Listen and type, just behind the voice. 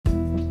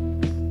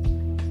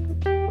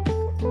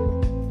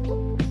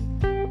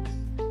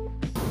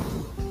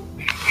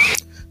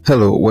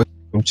Hello,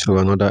 welcome to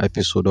another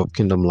episode of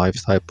Kingdom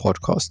Lifestyle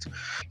Podcast.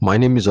 My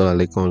name is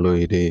Olalekon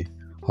Loide.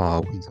 We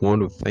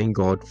want to thank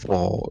God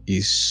for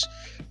His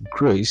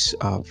grace,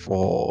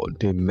 for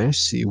the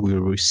mercy we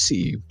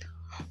received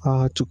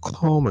to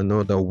come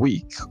another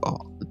week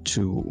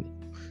to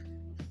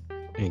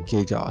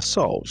engage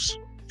ourselves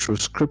through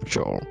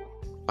Scripture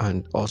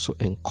and also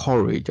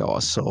encourage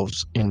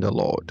ourselves in the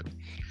Lord.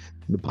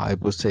 The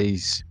Bible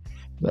says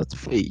that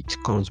faith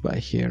comes by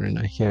hearing,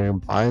 and hearing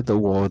by the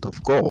Word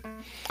of God.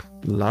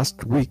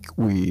 Last week,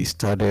 we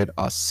started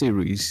a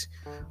series.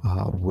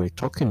 We're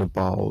talking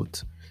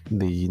about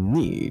the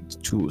need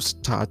to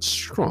start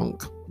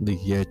strong the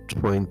year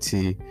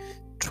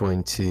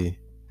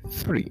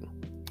 2023.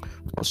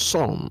 For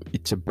some,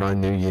 it's a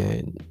brand new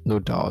year, no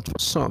doubt. For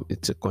some,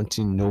 it's a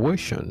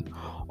continuation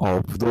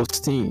of those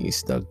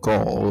things that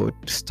God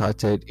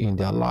started in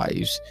their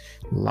lives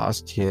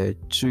last year,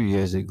 2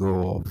 years ago,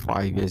 or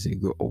 5 years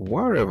ago, or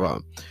wherever.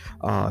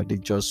 They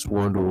just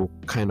want to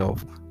kind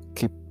of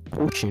keep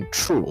pushing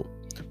through.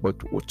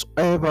 But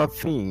whatever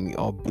thing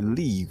or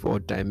belief or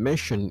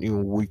dimension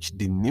in which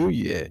the new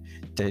year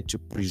tend to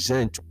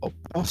present to a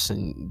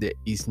person, there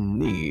is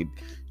need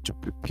to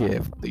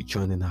prepare for the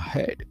journey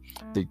ahead.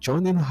 The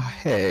journey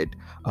ahead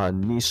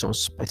needs some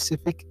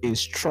specific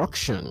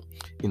instruction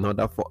in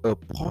order for a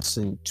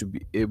person to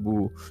be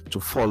able to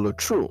follow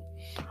through.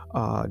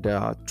 There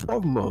are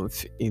 12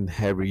 months in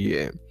every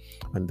year,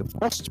 and the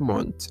first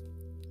month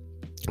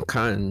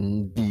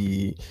can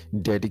be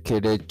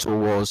dedicated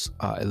towards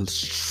a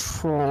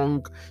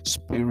strong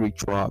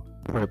spiritual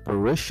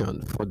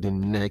preparation for the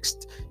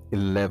next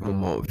 11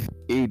 months.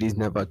 It is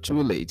never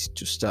too late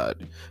to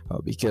start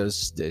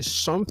because there's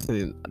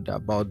something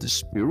about the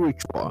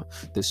spiritual.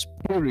 The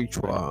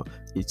spiritual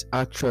is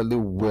actually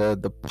where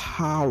the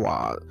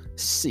power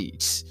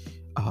sits.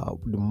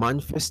 The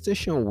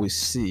manifestation we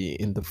see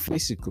in the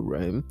physical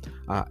realm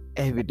are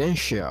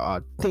evidential,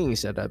 are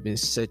things that have been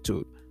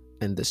settled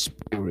and the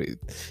spirit.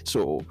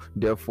 So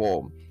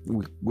therefore,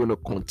 we're going to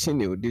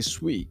continue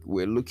this week.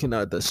 We're looking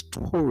at the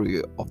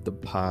story of the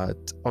path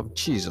of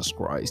Jesus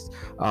Christ,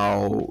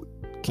 how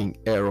King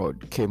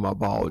Herod came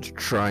about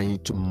trying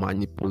to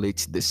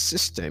manipulate the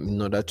system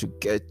in order to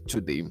get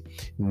to the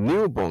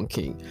newborn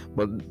king.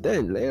 But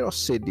then let us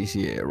say this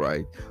here,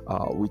 right?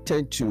 We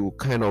tend to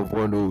kind of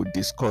want to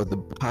discuss the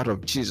path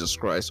of Jesus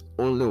Christ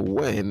only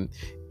when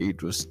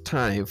it was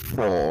time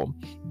for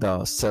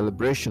the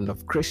celebration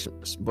of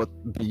Christmas. But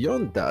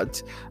beyond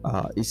that,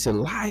 it's a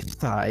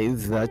lifestyle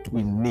that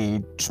we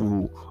need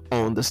to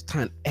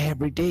understand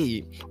every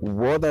day.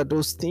 What are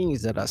those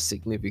things that are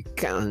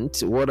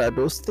significant? What are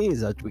those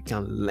things that we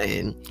can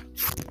learn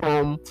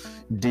from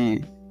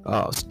the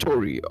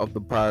story of the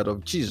birth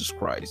of Jesus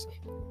Christ?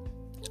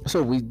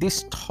 So we this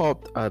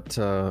stopped at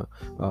the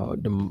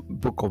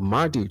book of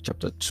Matthew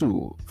chapter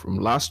 2 from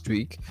last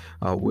week.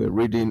 We're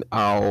reading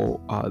how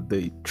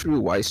the three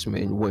wise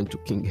men went to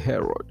King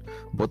Herod,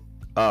 but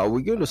we're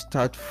going to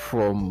start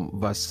from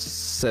verse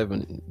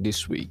 7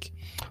 this week.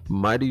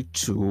 Matthew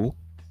 2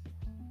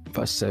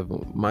 verse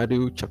 7.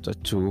 Matthew chapter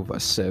 2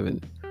 verse 7.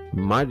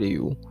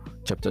 Matthew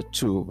chapter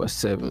 2 verse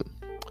 7.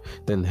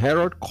 Then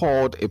Herod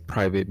called a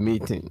private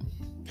meeting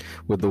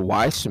with the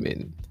wise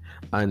men,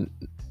 and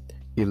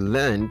he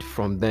learned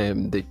from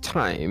them the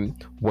time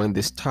when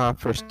the star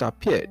first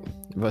appeared.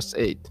 Verse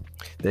 8.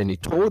 Then he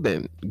told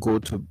them, go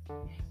to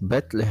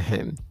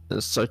Bethlehem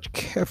and search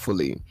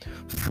carefully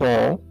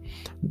for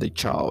the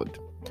child.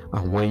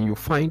 And when you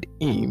find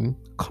him,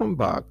 come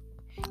back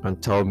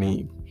and tell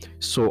me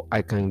so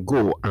I can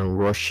go and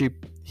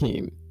worship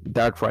him.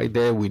 That right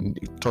there, we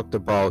talked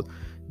about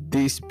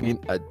this being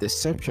a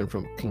deception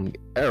from King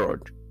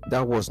Herod.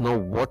 That was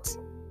not what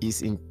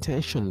his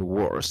intention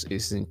was.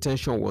 His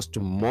intention was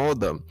to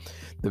murder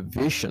the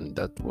vision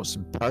that was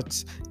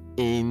birthed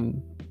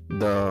in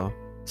the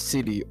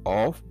city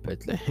of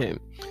Bethlehem.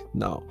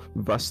 Now,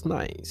 verse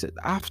 9 said,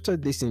 after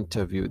this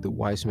interview, the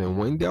wise men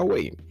went their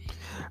way,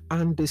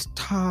 and the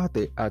star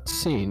they had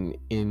seen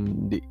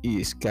in the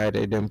east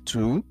guided them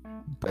to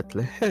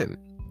Bethlehem.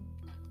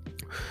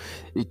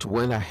 It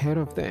went ahead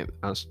of them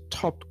and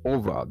stopped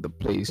over the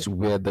place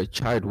where the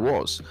child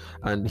was.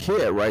 And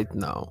here, right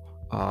now,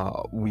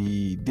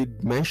 we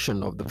did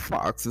mention of the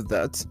fact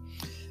that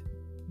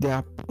there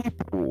are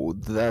people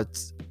that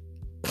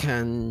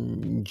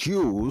can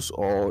use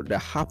or they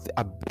have the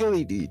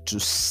ability to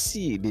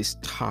see the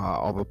star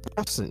of a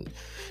person.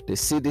 They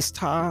see the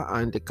star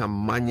and they can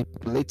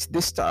manipulate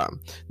the star.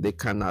 They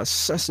can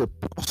assess a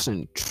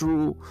person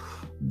through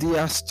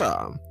their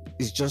star.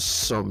 It's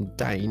just some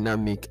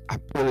dynamic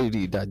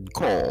ability that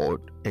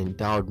God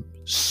endowed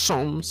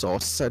some or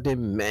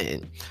certain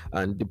men.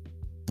 And the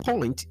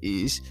point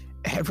is,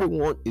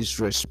 Everyone is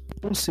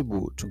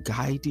responsible to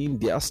guiding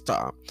their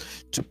star,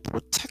 to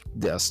protect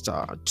their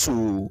star,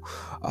 to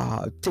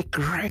take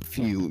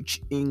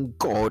refuge in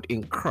God,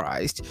 in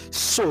Christ,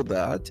 so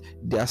that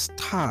their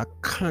star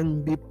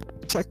can be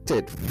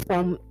protected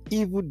from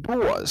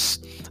evildoers.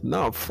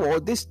 Now, for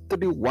these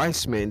three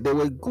wise men, they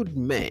were good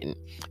men.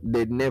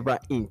 They never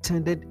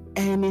intended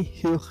any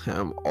ill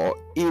harm or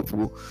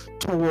evil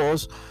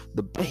towards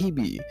the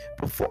baby.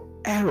 But for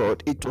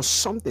Herod, it was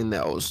something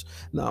else.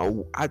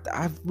 Now, at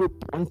every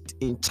point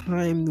in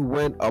time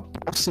when a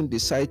person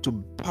decides to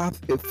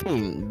birth a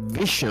thing,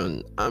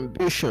 vision,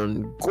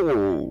 ambition,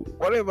 goal,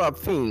 whatever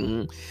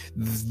thing,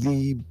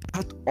 the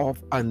birth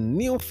of a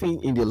new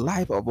thing in the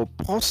life of a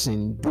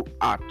person do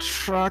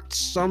attract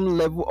some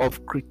level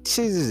of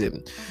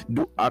criticism,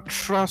 do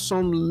attract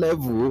some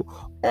level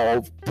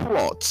of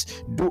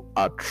plots, do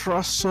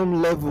attract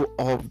some level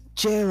of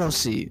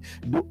jealousy,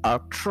 do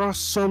attract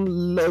some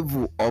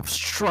level of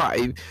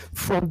strife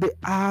from the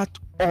heart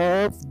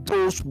of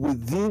those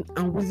within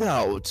and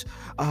without.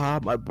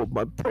 My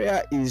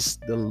prayer is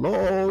the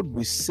Lord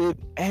will save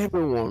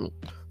everyone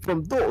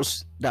from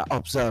those that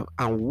observe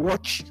and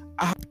watch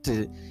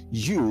after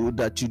you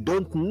that you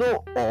don't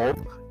know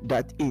of,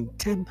 that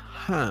intend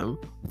harm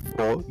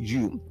for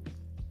you.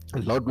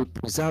 The Lord will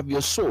preserve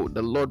your soul.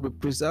 The Lord will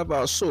preserve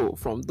our soul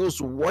from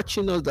those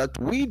watching us that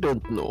we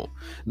don't know.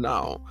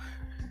 Now,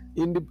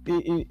 in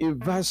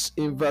verse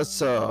 10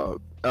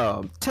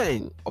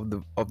 of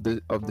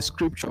the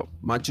scripture,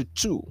 Matthew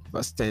 2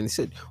 verse 10, it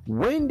said,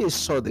 when they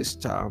saw the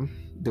star,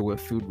 they were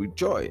filled with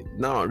joy.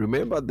 Now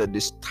remember that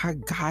the star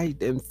guided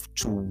them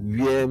to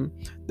where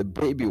the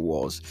baby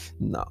was.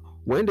 Now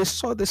when they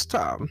saw the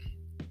star,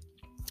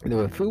 they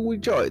were filled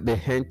with joy.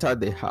 They entered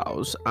the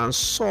house and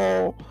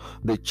saw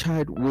the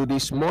child with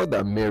his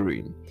mother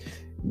Mary.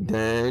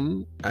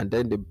 Then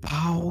they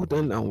bowed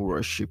down and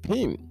worshiped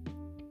him.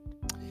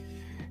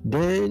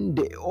 Then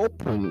they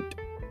opened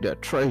their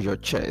treasure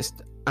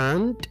chest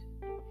and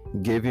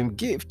gave him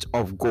gifts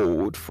of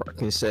gold,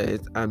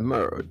 frankincense, and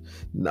myrrh.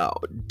 Now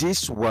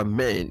these were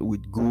men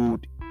with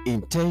good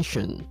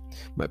intention.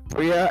 My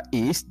prayer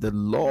is the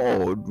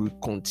Lord will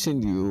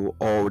continue,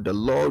 or the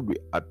Lord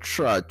will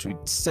attract,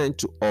 will send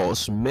to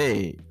us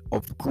men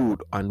of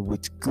good and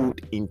with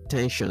good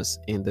intentions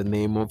in the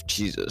name of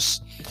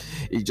Jesus.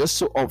 It's just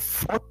so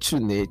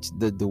unfortunate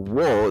that the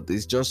world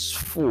is just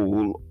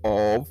full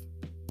of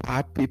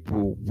bad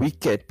people,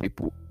 wicked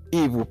people,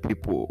 evil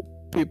people,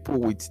 people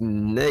with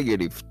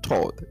negative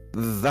thought.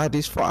 That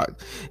is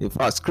fact. In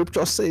fact,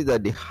 scripture says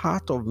that the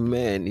heart of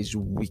man is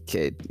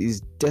wicked,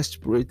 is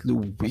desperately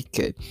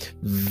wicked,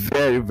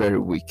 very, very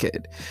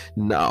wicked.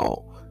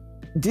 Now,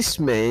 this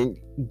man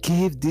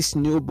gave this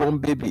newborn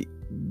baby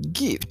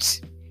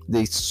gifts.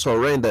 They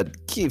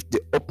surrendered gift. They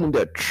opened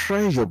their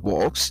treasure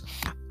box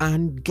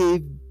and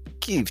gave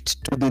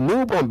gift to the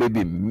newborn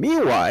baby.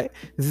 Meanwhile,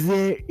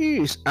 there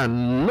is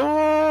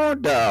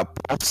another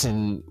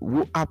person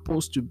who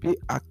happens to be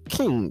a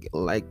king.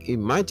 Like,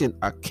 imagine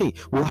a king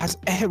who has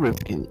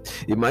everything.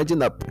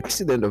 Imagine a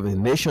president of a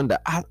nation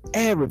that has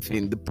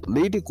everything: the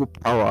political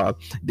power,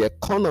 the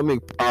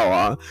economic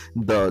power,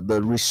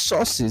 the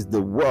resources,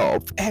 the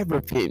wealth,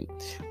 everything.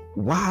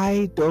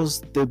 Why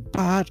does the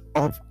birth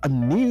of a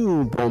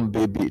newborn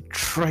baby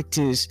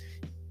threatens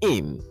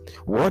him?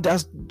 What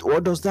does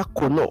that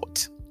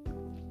connote?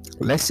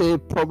 Let's say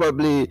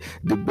probably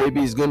the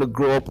baby is going to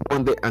grow up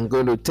one day and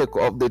going to take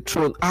off the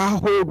throne. How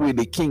old will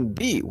the king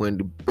be when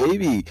the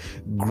baby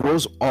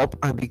grows up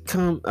and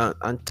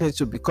tends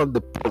to become the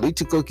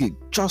political king?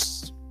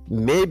 Just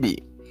maybe,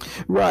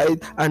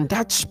 right? And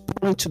that's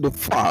pointing to the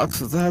fact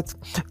that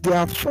there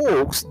are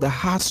folks that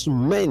has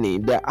many,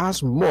 that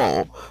has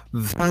more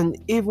than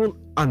even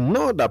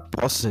another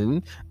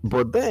person,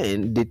 but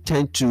then they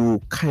tend to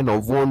kind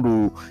of want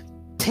to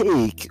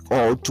take,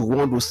 or to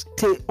want to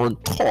stay on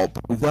top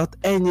without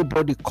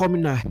anybody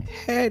coming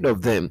ahead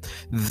of them.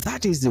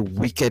 That is the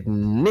wicked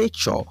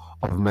nature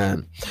of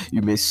man.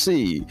 You may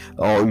see,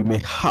 or you may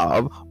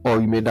have, or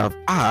you may have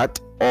had,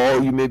 or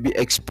you may be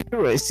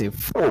experiencing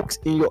folks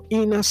in your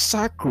inner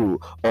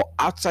circle or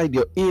outside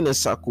your inner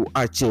circle,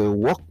 at your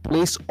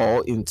workplace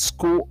or in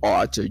school or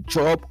at your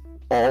job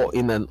or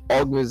in an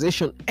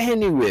organization,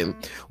 anywhere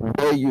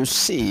where you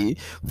see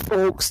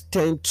folks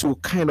tend to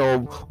kind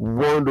of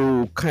want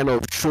to kind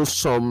of show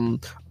some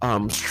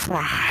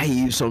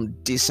strife, some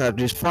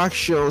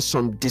dissatisfaction,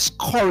 some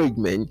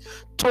discouragement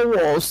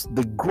towards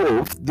the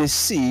growth they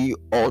see,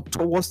 or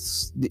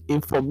towards the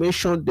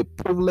information, the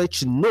privilege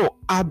to know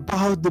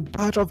about the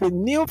birth of a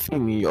new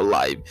thing in your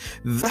life.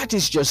 That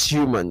is just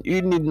human.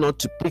 You need not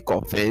to pick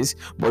offense,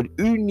 but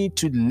you need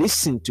to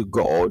listen to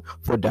God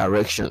for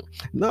direction.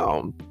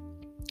 Now,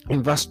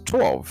 in verse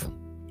 12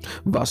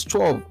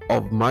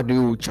 of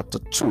Matthew chapter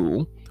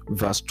 2,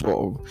 verse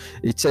 12,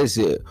 it says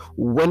here,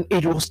 when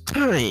it was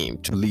time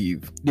to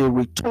leave, they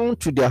returned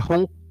to their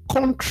home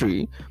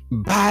country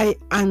by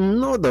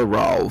another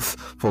route,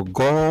 for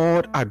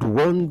God had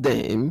warned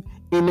them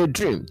in a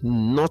dream,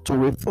 not to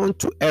return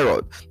to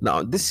Herod.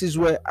 Now, this is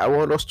where I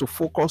want us to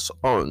focus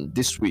on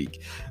this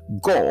week.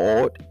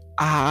 God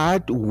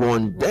had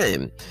warned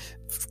them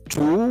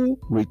to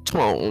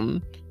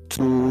return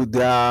to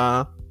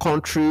their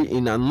country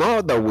in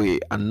another way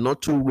and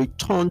not to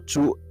return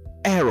to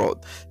Herod.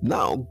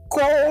 Now,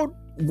 God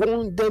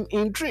warned them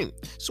in dream.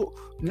 So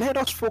let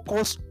us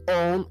focus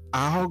on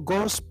how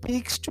God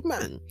speaks to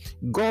man.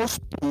 God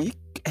speaks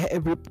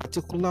every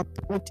particular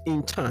point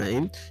in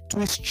time to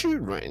his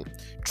children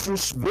through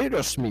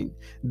various means.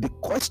 The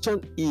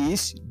question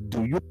is,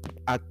 do you pay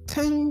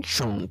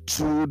attention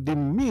to the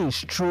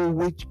means through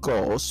which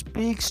God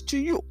speaks to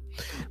you?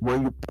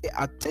 When you pay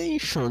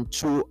attention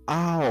to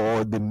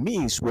how the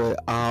means where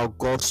how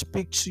God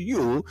speaks to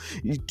you,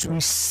 it will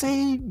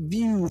save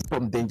you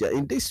from danger.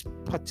 In this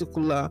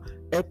particular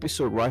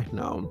episode right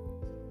now,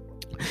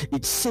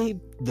 it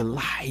saved the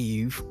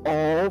life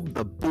of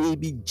the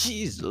baby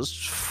Jesus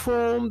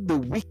from the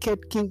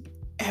wicked king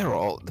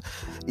Herod.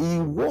 He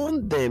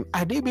warned them,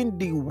 and even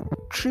the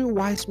three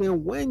wise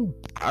men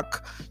went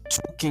back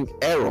to King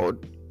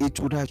Herod. It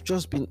would have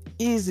just been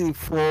easy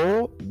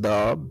for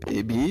the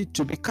baby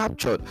to be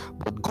captured,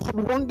 but God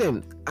warned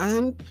them,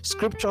 and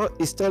scripture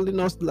is telling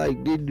us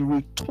like they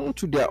return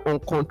to their own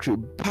country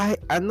by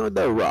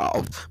another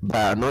route.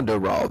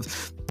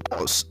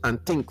 Pause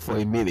and think for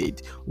a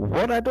minute.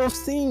 What are those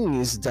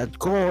things that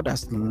God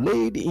has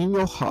laid in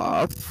your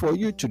heart for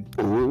you to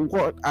do?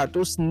 What are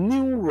those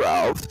new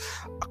routes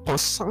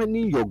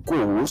concerning your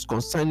goals,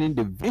 concerning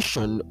the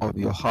vision of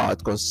your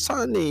heart,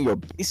 concerning your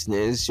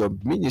business, your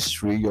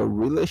ministry, your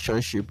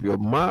relationship, your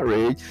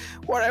marriage,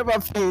 whatever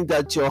thing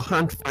that your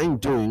hand find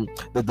doing,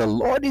 that the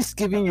Lord is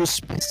giving you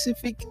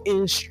specific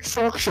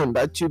instruction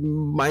that you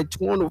might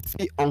want to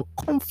feel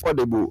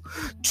uncomfortable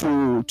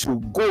to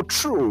go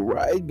through,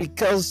 right?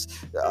 Because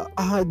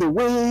the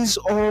ways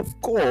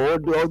of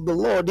God or the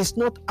Lord is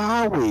not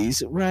our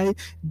ways, right?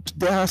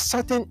 There are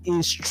certain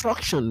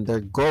instructions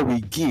that God will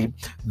give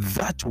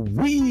that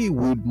we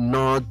would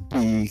not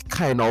be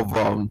kind of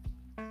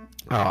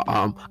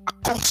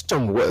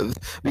accustomed with,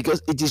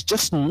 because it is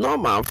just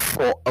normal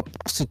for a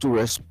person to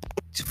respect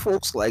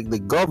folks like the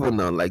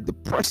governor, like the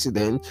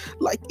president,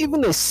 like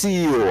even a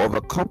CEO of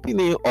a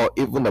company, or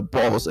even a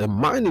boss, a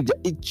manager.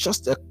 It's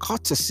just a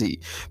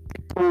courtesy.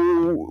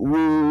 People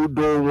who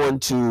don't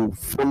want to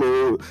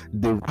follow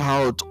the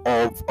route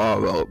of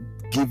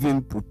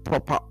giving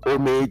proper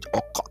homage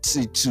or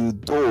courtesy to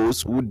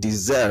those who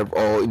deserve,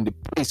 or in the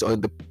place or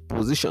in the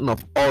position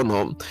of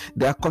honor,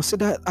 they are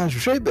considered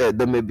as rebel.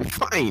 They may be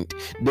fined,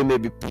 they may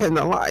be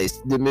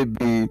penalized, they may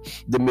be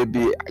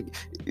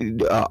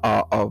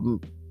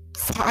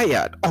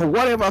fired, or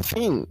whatever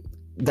thing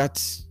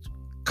that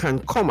can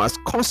come as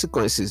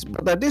consequences.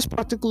 But at this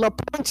particular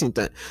point in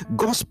time,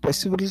 God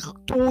specifically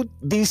told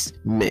these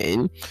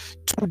men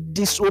to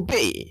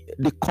disobey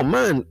the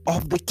command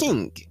of the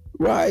king.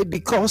 Right?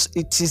 Because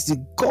it is the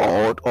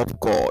God of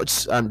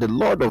gods and the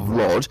Lord of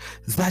lords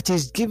that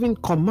is giving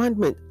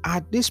commandment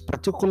at this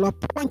particular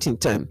point in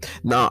time.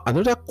 Now,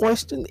 another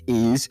question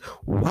is,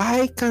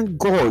 why can't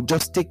God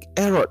just take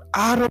Herod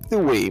out of the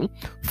way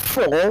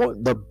for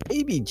the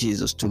baby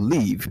Jesus to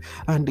live?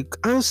 And the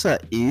answer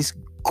is,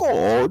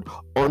 God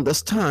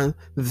understands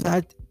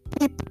that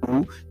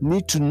people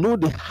need to know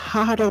the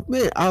heart of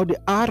man, how the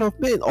heart of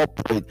man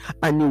operate,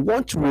 and he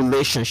wants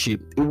relationship.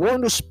 He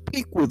wants to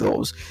speak with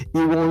us.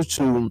 He wants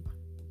to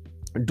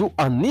do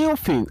a new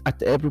thing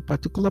at every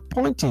particular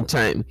point in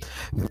time.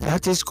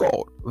 That is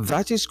God.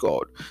 That is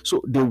God.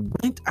 So they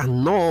went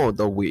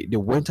another way.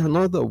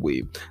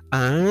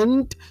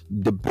 And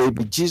the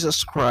baby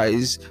Jesus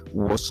Christ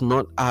was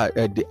not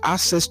the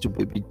access to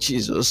baby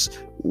Jesus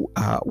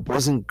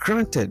wasn't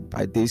granted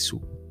by this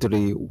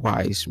three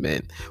wise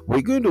men.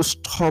 We're going to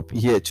stop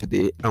here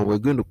today, and we're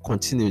going to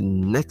continue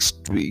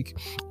next week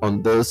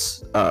on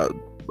this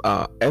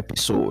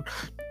episode,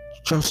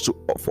 just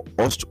for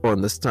us to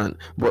understand.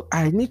 But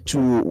I need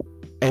to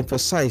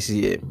emphasize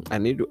here,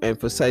 and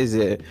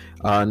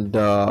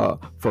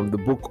from the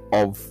book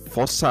of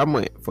 1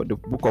 Samuel,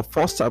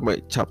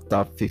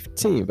 chapter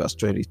 15 verse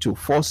 22.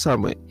 1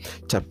 Samuel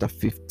chapter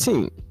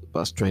 15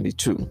 verse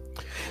 22.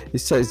 It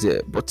says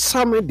here, but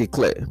Samuel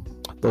declared,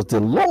 does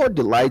the Lord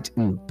delight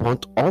in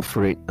burnt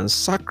offering and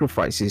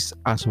sacrifices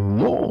as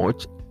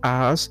much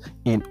as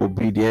in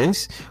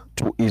obedience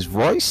to his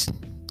voice?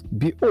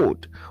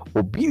 Behold,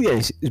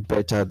 obedience is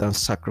better than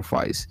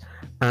sacrifice,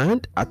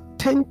 and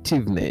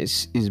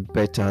attentiveness is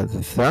better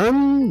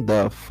than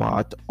the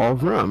fat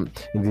of ram.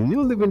 In the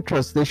New Living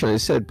Translation, it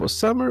said, but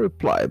Samuel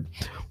replied,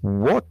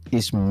 what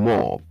is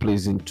more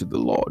pleasing to the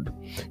Lord,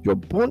 your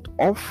burnt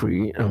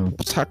offering and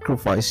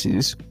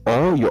sacrifices,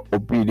 or your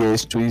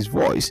obedience to his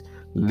voice?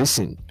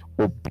 Listen,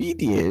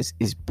 obedience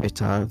is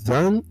better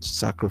than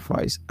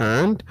sacrifice,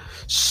 and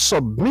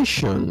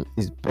submission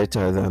is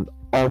better than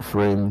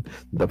offering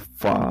the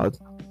fat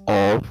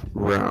of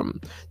ram.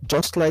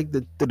 Just like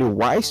the three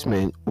wise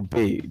men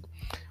obeyed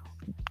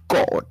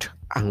God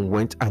and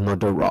went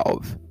another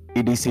route,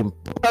 it is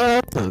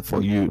important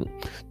for you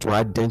to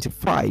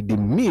identify the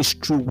means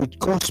through which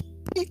God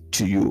speak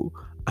to you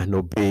and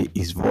obey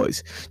his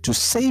voice, to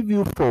save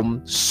you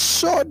from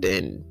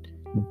sudden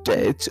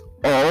death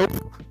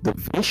of the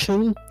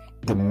vision,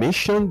 the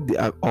mission,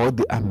 or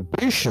the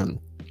ambition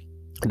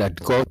that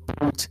God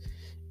put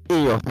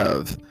in your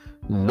health.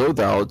 No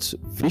doubt,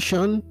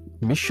 vision,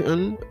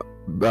 mission,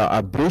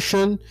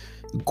 ambition,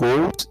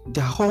 goals,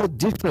 they're all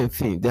different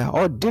things, they're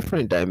all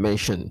different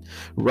dimensions,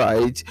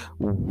 right?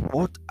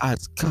 What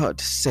has God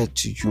said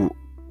to you?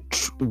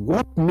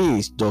 What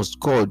means does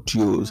God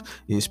use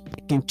in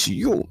speaking to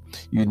you?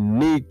 You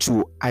need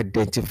to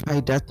identify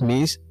that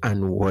means,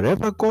 and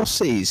whatever God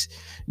says,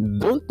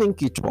 don't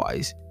think it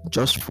twice,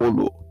 just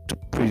follow, to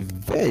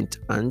prevent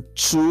and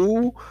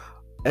to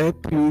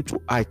help you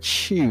to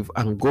achieve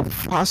and go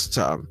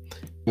faster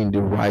in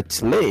the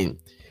right lane.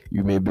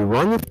 You may be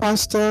running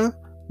faster,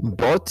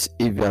 but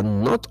if you're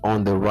not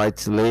on the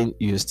right lane,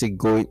 you're still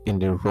going in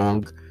the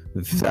wrong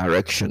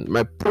direction.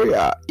 My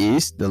prayer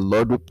is the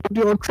Lord will put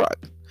you on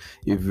track.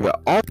 If you're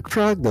off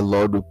track, the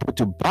Lord will put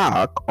you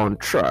back on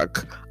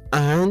track,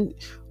 and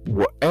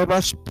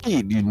whatever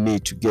speed you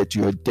need to get to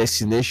your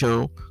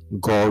destination,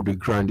 God will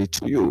grant it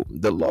to you.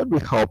 The Lord will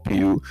help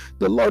you.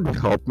 The Lord will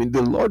help me.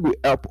 The Lord will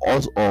help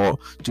us all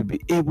to be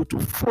able to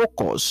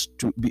focus,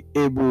 to be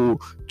able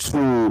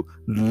to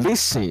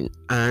listen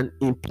and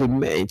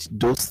implement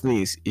those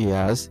things He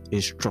has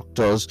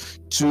instructed us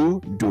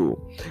to do.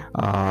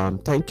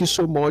 Thank you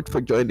so much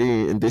for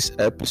joining in this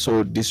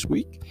episode this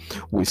week.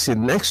 We'll see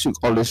next week.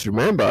 Always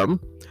remember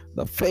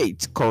that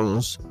faith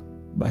comes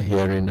by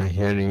hearing and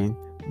hearing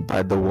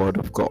by the word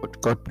of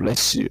God. God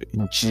bless you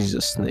in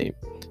Jesus' name.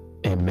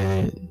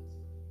 Amen.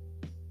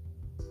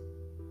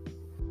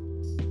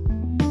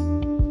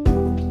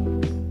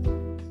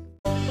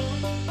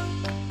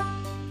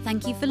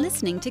 Thank you for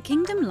listening to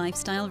Kingdom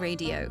Lifestyle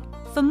Radio.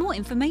 For more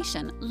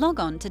information, log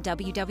on to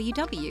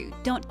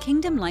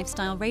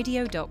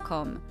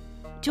www.kingdomlifestyleradio.com.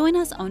 Join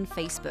us on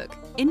Facebook,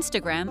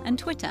 Instagram, and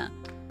Twitter.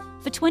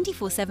 For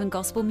 24/7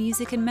 gospel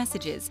music and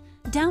messages,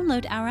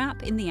 download our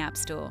app in the App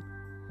Store.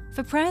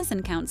 For prayers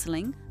and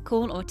counseling,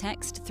 call or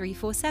text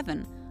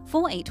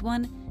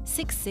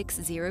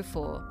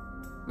 347-481-6604.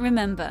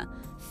 Remember,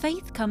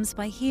 faith comes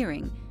by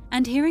hearing,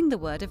 and hearing the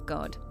Word of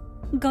God.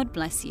 God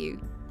bless you.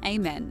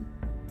 Amen.